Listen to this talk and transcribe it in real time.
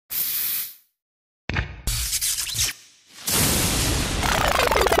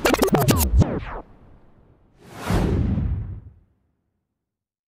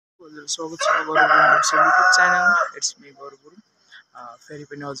हजुर स्वागत छ गौरव युट्युब च्यानलमा। इट्स मी गौरव। फेरि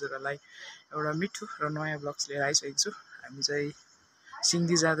पनि हजुरहरूलाई एउटा मिठो र नयाँ ब्लग्स लिएर आइसकेको छु। हामी चाहिँ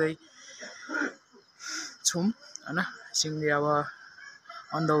सिङ्दी जाँदै छौँ हैन। सिङ्दी अब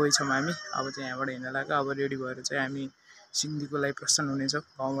अन द वे छौँ हामी। अब चाहिँ यहाँबाट हिँड्न लाग्यो। अब रेडी भएर चाहिँ हामी सिङ्दीको लागि प्रस्थान हुनेछौँ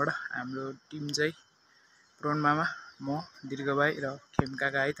गाउँबाट। हाम्रो टिम चाहिँ प्रोन मामा, म, दीर्घ भाइ र खेम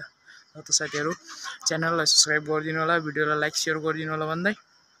काका है त। र त साथीहरू च्यानललाई सब्सक्राइब गरिदिनु होला, भिडियोलाई लाइक सेयर गरिदिनु होला भन्दै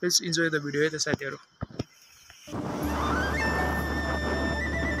प्लिज इन्जोय द भिडियो है त साथीहरू।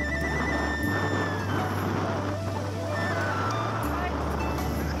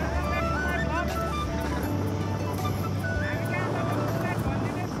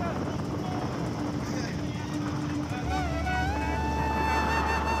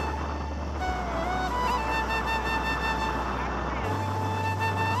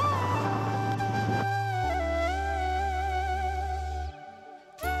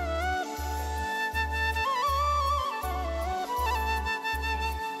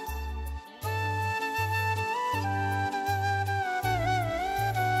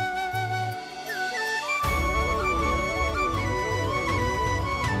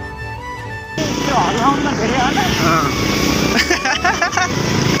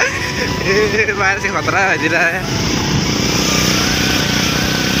 मान्छे खतरा भइदिरहेको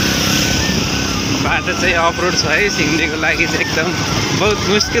बाटो चाहिँ अफरोड छ है। सिङ्दीको लागि चाहिँ एकदम बहुत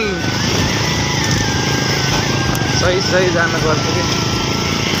मुस्किल, सही जानुपर्छ कि।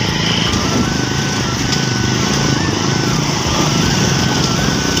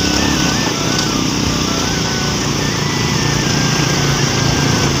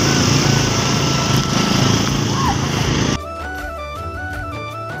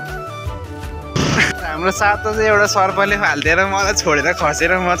 हाम्रो साथमा चाहिँ एउटा सर्पले हालिदिएर मलाई छोडेर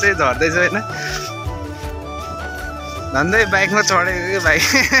खसेर म चाहिँ झर्दैछु होइन। झन्डै बाइकमा चढेको कि बाइक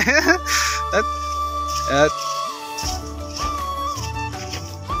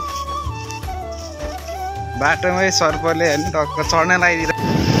बाटोमै सर्पले होइन टक्क चढ्न लगाइदिएर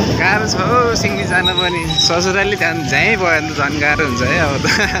गाह्रो छ हौ। सिङ्गी जान पनि ससुराली झ्याइ भयो भने त झन् गाह्रो हुन्छ है। अब त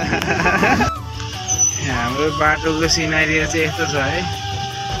हाम्रो बाटोको सिनारी चाहिँ यस्तो छ है।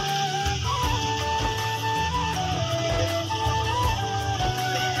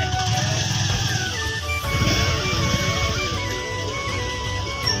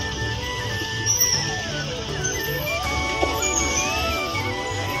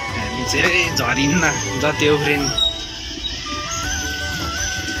 झरिन्न जति उफ्रिन्।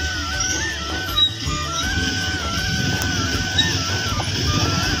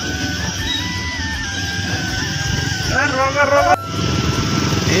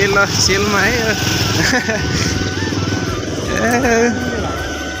 ए ल सेलमा है।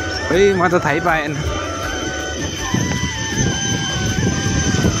 खोइ म त थाहै पाएन।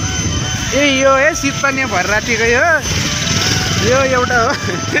 ए यो है शीतपानी भएर रातिको यो एउटा हो।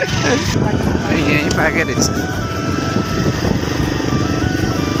 यहीँ पाके रहेछ।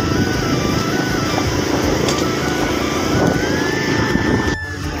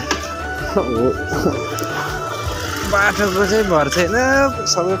 बाटोको चाहिँ भर छैन,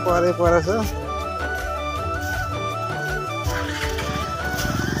 सबै पर छ।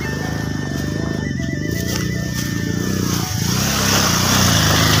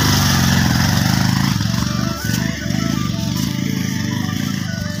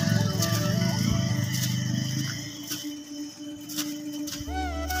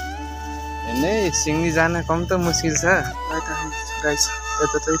 सिङ्दी जान कम त मुस्किल छ गाइस।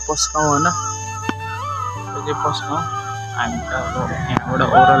 यता चाहिँ पस्काउँ होइन, यो चाहिँ पस्काउँ। हामी त अब यहाँबाट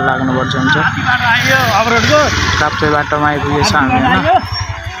ओह्रालो लाग्नुपर्छ हुन्छ। काप्चे बाटोमा आइपुगेछ हामी होइन।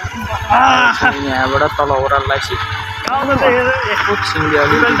 यहाँबाट तल ओह्रालो लाग्छ। सिङ्दी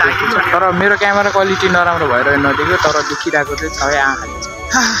अलिकति देखिन्छ, तर मेरो क्यामेरा क्वालिटी नराम्रो भएर नदेख्यो, तर देखिरहेको चाहिँ छ आँखाले चाहिँ।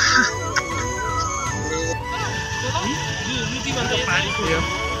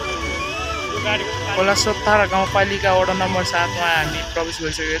 खोला 17 गाउँपालिका वडा नम्बर 7 मा हामी प्रवेश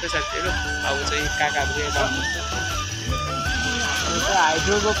गरिसकेको त साथीहरू। अब चाहिँ काकाहरू चाहिँ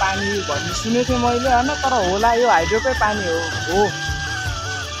हाइड्रोको पानी भन्ने सुनेको थिएँ मैले होइन, तर होला यो हाइड्रोकै पानी हो।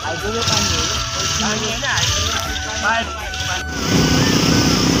 हाइड्रोकै पानी हो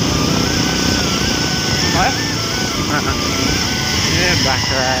ए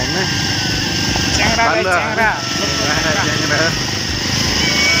बाख्रा होइन, च्याङ्रा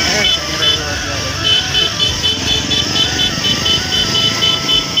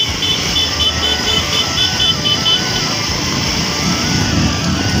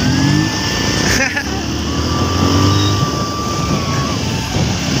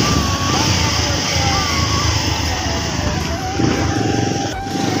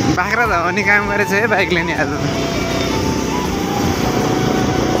धमाउने काम गरेछ है बाइकले नि आज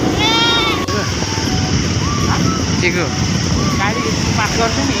के को गाडी पास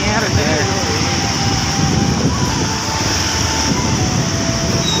गर्छु नि यहाँ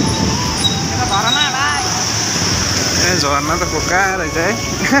ए झर्ना त खोका रहेछ है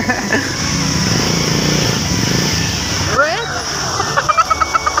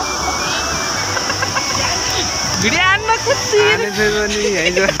भिडियो आन्न कुत्ती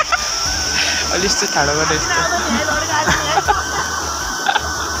अलिक ठाडोबाट यस्तो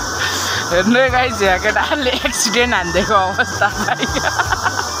हेर्नु गाइस यहाँ केटाहरूले एक्सिडेन्ट हानिदिएको अवस्था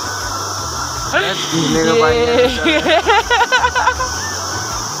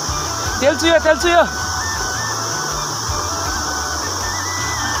तेल चुयो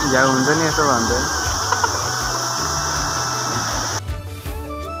झ्याउ हुन्छ नि यसो भन्छ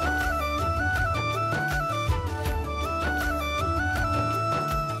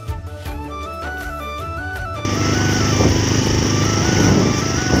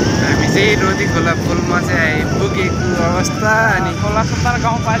रोदी खोला पुलमा चाहिँ आइपुगेको अवस्था अनि खोला सत्तर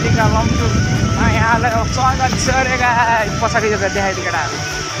गाउँपालिका लम्चुक यहाँलाई स्वागत गरेका पछाडि देखाइदियो केटाहरू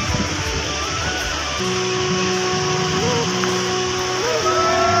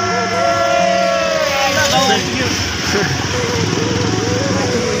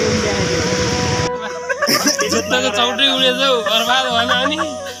जुत्ताको चौटै उडेछ हौ बर्बाद भएन अनि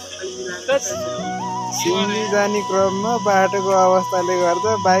सिङ्गी जाने क्रममा बाटोको अवस्थाले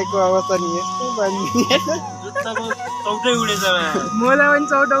गर्दा बाइकको अवस्था नि यस्तो बनिएछ जुत्ताको चौटै उडेछ मोला पनि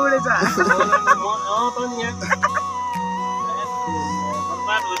चौटो उडेछ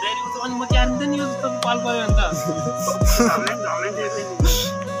बर्बाद हुँदैन अनि म क्यारिन्छ नि यो जुत्ताको पाल पऱ्यो भने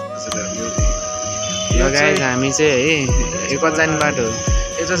यो गाइस हामी चाहिँ है यो कता जाने बाटो हो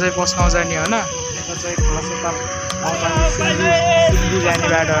यता चाहिँ पस्काउँ जाने होइन यता चाहिँ खोला सत्तर सिङ्गी जाने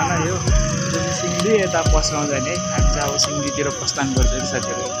बाटो होइन यो सिङ्गी यता पस्काउँ जाने है हामी चाहिँ अब सिङ्गीतिर प्रस्थान गर्छ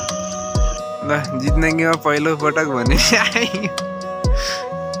साथीहरू ल जिन्दगीमा पहिलो पटक भने आयो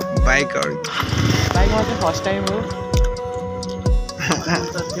बाइकहरू बाइकमा चाहिँ फर्स्ट टाइम हो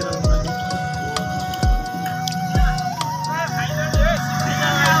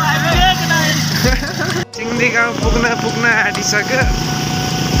सिङ्गी गाउँ पुग्न आँटिसक्यो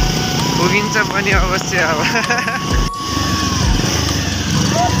पुगिन्छ पनि अवश्य अब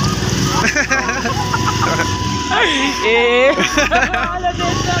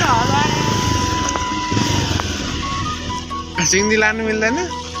सिङ्गी लानु मिल्दैन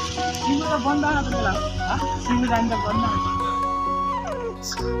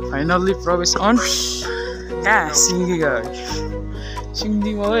फाइनल्ली प्रवेश अन कहाँ सिङ्गी गयो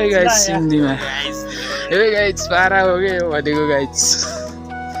सिङ्गीमा हो गाइस सिङ्गीमा ए गाइस पारा हो कि यो भनेको गाइस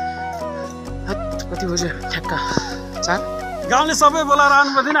कति बज्यो ठ्याक्क 4 गाउँले सबै बोलाएर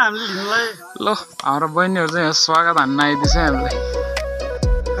आउनु पर्दैन हामीले हिँड्नुलाई ल हाम्रो बहिनीहरू चाहिँ यहाँ स्वागत हान्न आइदिन्छ हामीलाई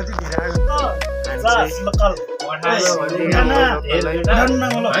कति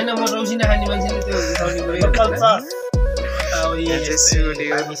होइन म रौसिना खाने मान्छेले त्यो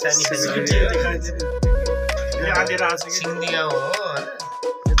सिङ्गिया हो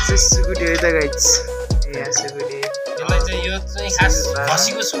सुकुटी हो त गाइस सुकुटी यसलाई चाहिँ यो चाहिँ खास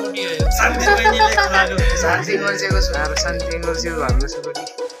खसीको सुकुटी हो शान्ति गोल्सेको शान्ति गोल्सेको घरको सुकुटी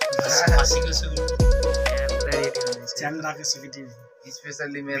खसीको सुकुटी च्यान्द्राको सुकुटी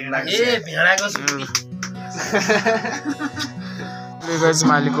स्पेसल्ली मेरो लागि ए भेडाको सुकुटी गाइस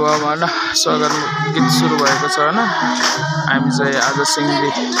मालिकको अब होइन स्वागत गीत सुरु भएको छ होइन हामी चाहिँ आज सिङ्गी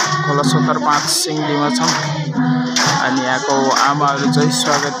खोला सत्तर 5 सिङ्गीमा छौँ अनि यहाँको आमाहरू चाहिँ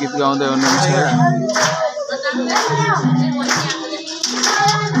स्वागत गीत गाउँदै हुनुहुन्छ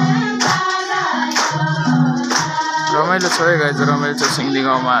रमाइलो छ है गाइस रमाइलो छ सिङ्गी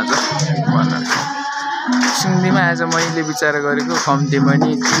गाउँमा आज सिङ्गीमा आज मैले विचार गरेको कम्तीमा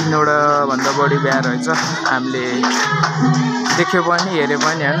नि 3वटा भन्दा बढी बिहा रहेछ हामीले देख्यो पनि हेऱ्यो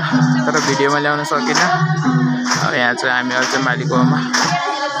पनि होइन तर भिडियोमा ल्याउन सकिनँ यहाँ चाहिँ हामी अझै मालिकमा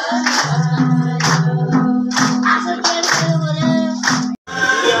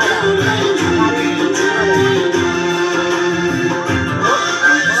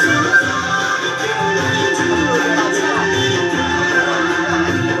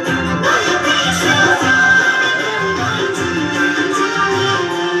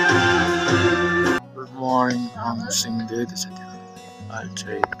सिङ्गी अहिले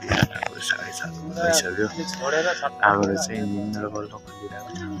चाहिँ बिहानको 7:30 भइसक्यो हाम्रो चाहिँ निन्द्रा बल्ल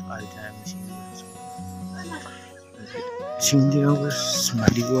खोलिरहेको छ अहिले चाहिँ हामी सिङ्गी गाउँको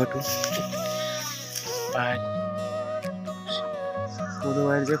मालिकको बाटो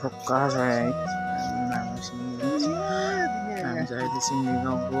कोदोबारी चाहिँ खक्का छ है हामी चाहिँ अहिले सिङ्गी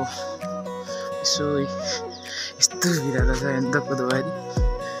गाउँको यसो यस्तो भिरालो छ अन्त बुधबारी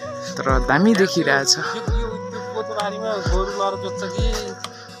तर दामी देखिरहेछ। यो त्यो पोतबारीमा गोरु लर जोत्छ कि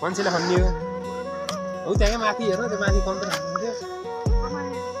मान्छेले खन्ने हो हौ त्यहाँ माथि हेर्नु त्यो माथि कम्ती हान्थ्यो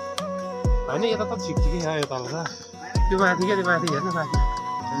होइन यता त ठिकै छ यो तल छ त्यो माथि क्या त्यो माथि हेर्नु माथि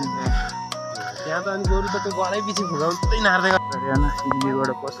त्यहाँ त अनि गोरु त त्यो गरै पछि फुगाउँदै नार्दै हरियाणा सिङ्गीबाट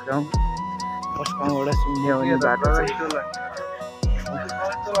पस्काउँबाट सिङ्गी आउने बाटो चाहिँ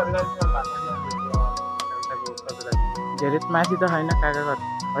धेरै माथि त छैन काका घर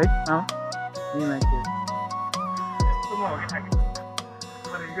है यही माथि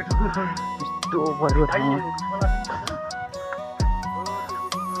यस्तो परेको ठाउँमा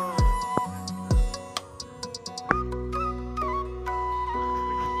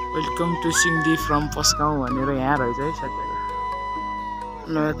वेलकम टु सिङ्गदी फ्रम पस्काउँ भनेर यहाँ रहेछ है साथीहरू।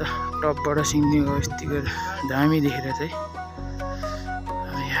 ल यता टपबाट सिङ्गदी गयो यतिको दामी देखेर चाहिँ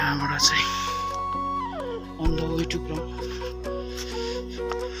अब यहाँबाट चाहिँ on the way to from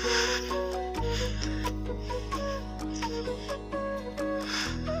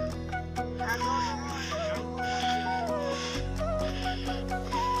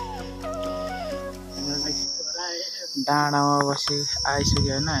डाँडामा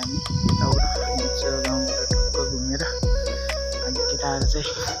आइसक्यो होइन हामी यताबाट गाउँबाट टक्क घुमेर अनि केटाहरू चाहिँ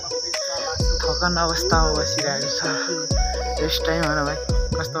थकान अवस्थामा बसिरहेको छ। रेस्ट टाइम होइन भाइ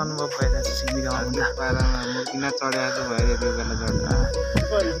कस्तो अनुभव भइरहेको छ सिङ्गदी गाउँमा हुँदा किन चढेको भएर त्यो बेला चढ्दा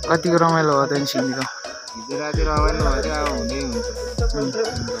कतिको रमाइलो भयो त नि सिङ्गदी गाउँ हिजो राति रमाइलो भयो अब हुँदै हुन्छ।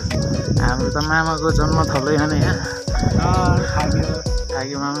 हाम्रो त मामाको जन्म थलै होइन यहाँ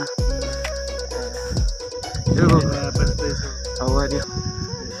खाग्यो मामा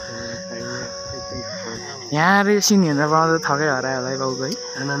यहाँ रेसिन हेरेर बनाउँदा थकै हरायो होला है बाउको है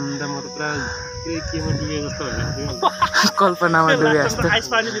आनन्द म त पुरा केमा डुबे जस्तो भइरहेको कल्पनामा डुबे जस्तो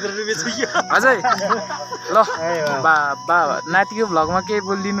पानीभित्र डुबेछु अझै ल बा नातिको भ्लगमा केही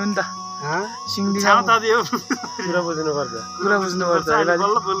बोलिदिनु नि त सिङ्गदी कुरा बुझ्नुपर्छ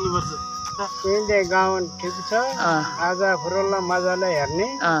बोल्नुपर्छ गाउँ ठिक छ आज फुरोल्ला मजाले हेर्ने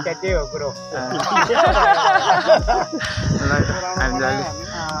त्यही हो कुरो। हामी अहिले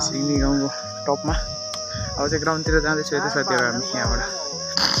सिङ्गदी गाउँको टपमा अब चाहिँ ग्राउन्डतिर जाँदैछु यता साथीहरू हामी यहाँबाट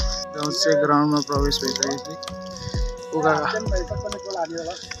गाउँ चाहिँ ग्राउन्डमा प्रवेश भइसकेपछि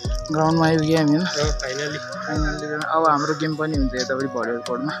ग्राउन्डमा आइपुग्यो हामी होइन फाइनली अब हाम्रो गेम पनि हुन्छ यतापट्टि भलिबल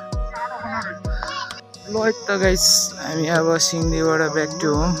कोर्टमा। ल त गाइस हामी अब सिङ्गदीबाट ब्याक टु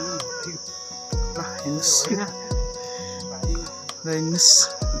होम हिँड्नुहोस्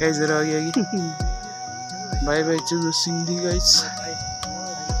गाइजहरू अघि by by two सिङ्गदी guys.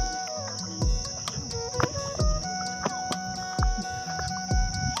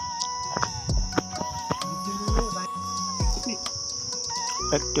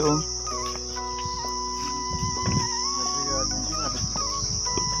 Back to home.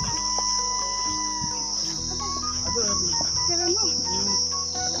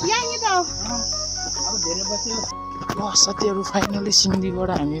 ल साथीहरू फाइनली सिङ्गदीबाट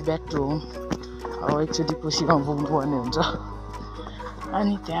हामी ब्याक टु होम। अब एकचोटि कोसी गाउँ पुग्नुपर्ने हुन्छ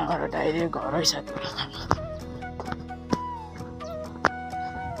अनि त्यहाँबाट डाइरेक्ट घर है साथीहरू।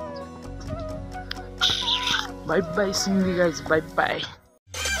 By by सिङ्गदी guys by by.